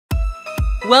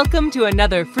Welcome to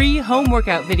another free home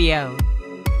workout video.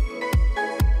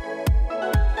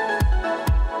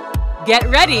 Get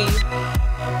ready!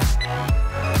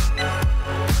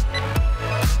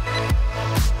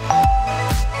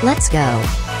 Let's go!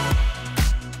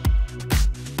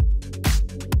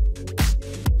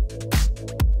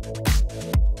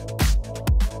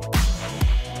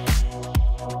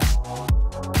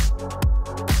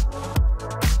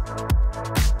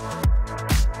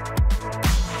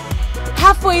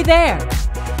 Halfway there!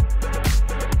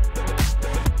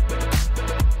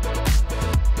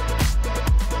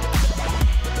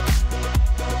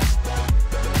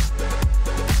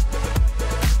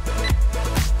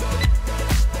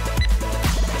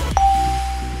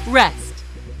 Rest.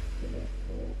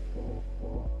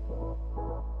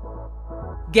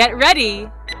 Get ready!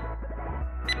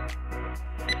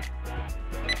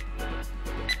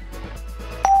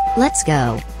 Let's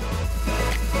go!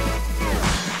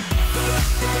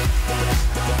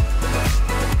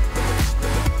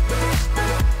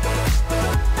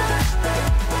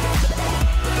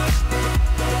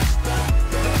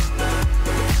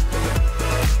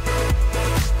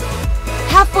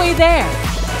 Halfway there!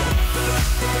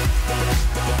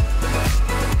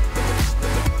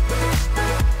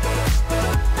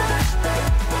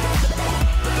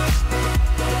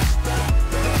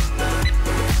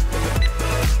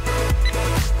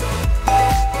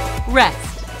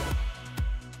 Rest.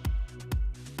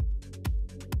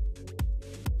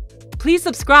 Please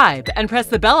subscribe and press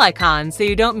the bell icon so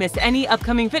you don't miss any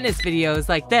upcoming fitness videos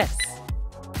like this.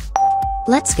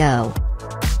 Let's go!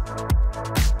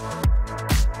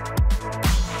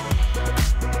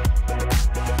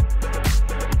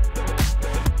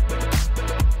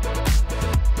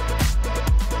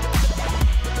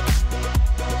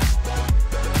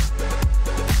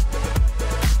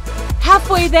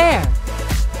 Halfway there!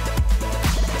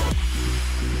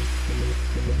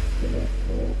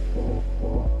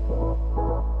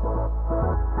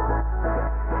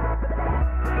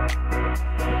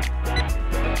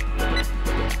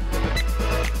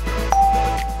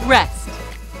 Rest.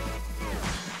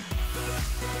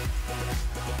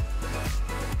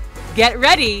 Get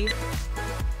ready!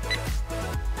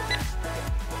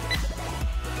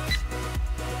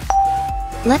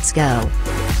 Let's go!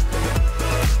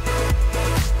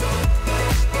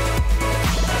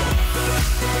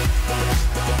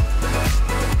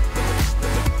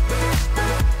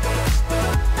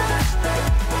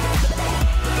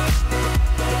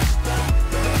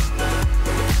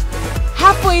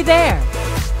 Halfway there!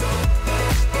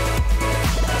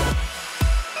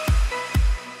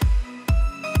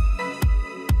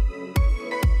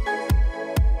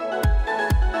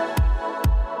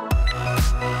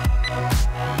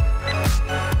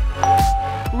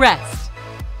 Rest.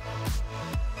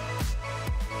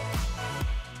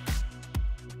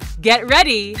 Get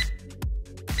ready!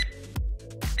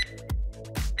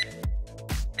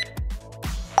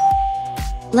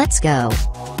 Let's go!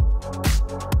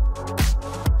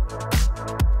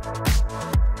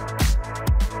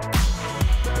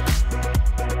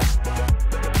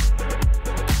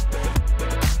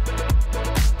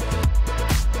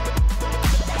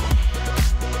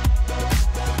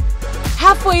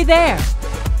 Halfway there!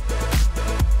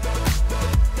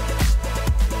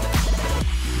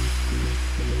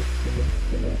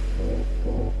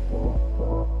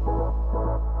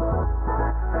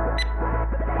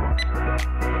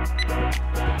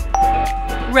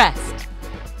 Rest.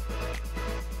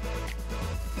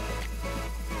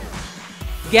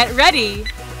 Get ready!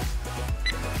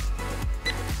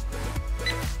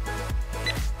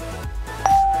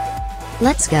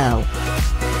 Let's go!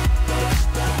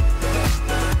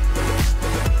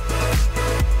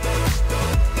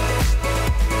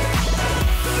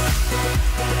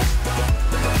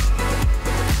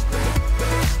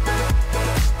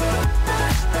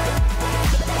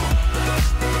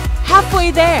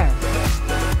 Halfway there!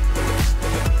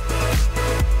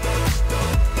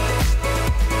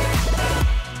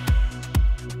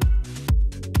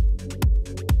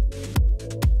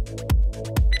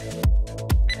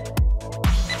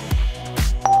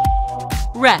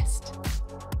 Rest.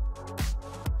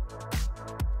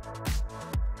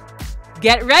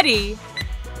 Get ready!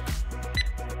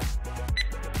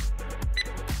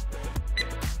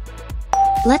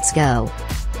 Let's go!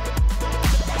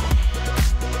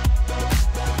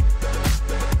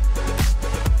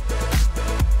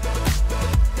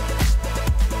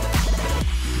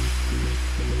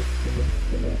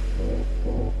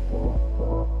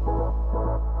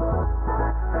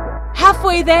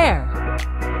 Halfway there!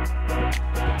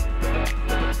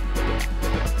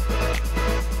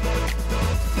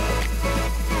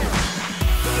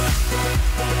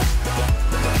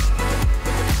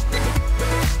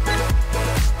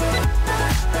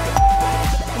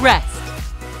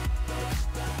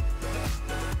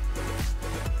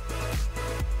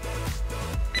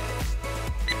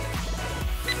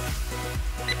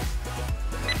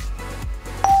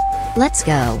 Let's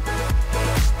go.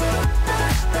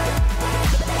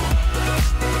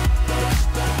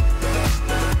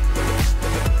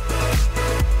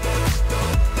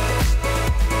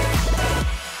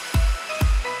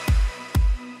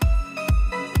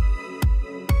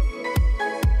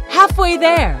 Halfway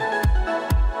there.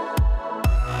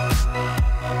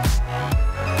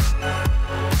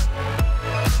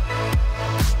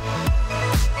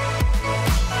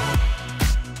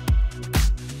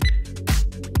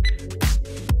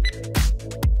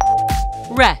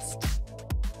 Rest.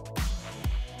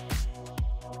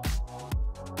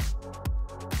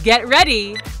 Get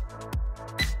ready.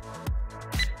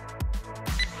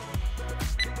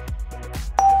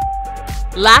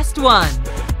 Last one.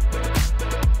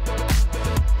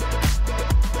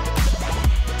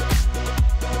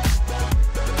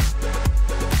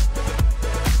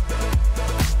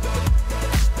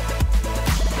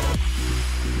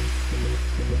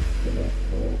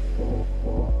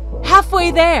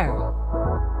 Halfway there.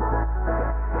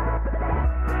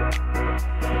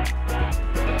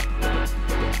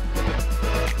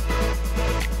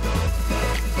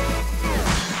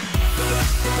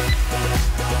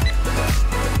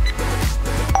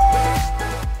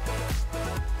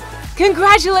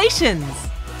 Congratulations!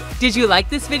 Did you like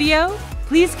this video?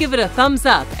 Please give it a thumbs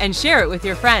up and share it with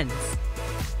your friends.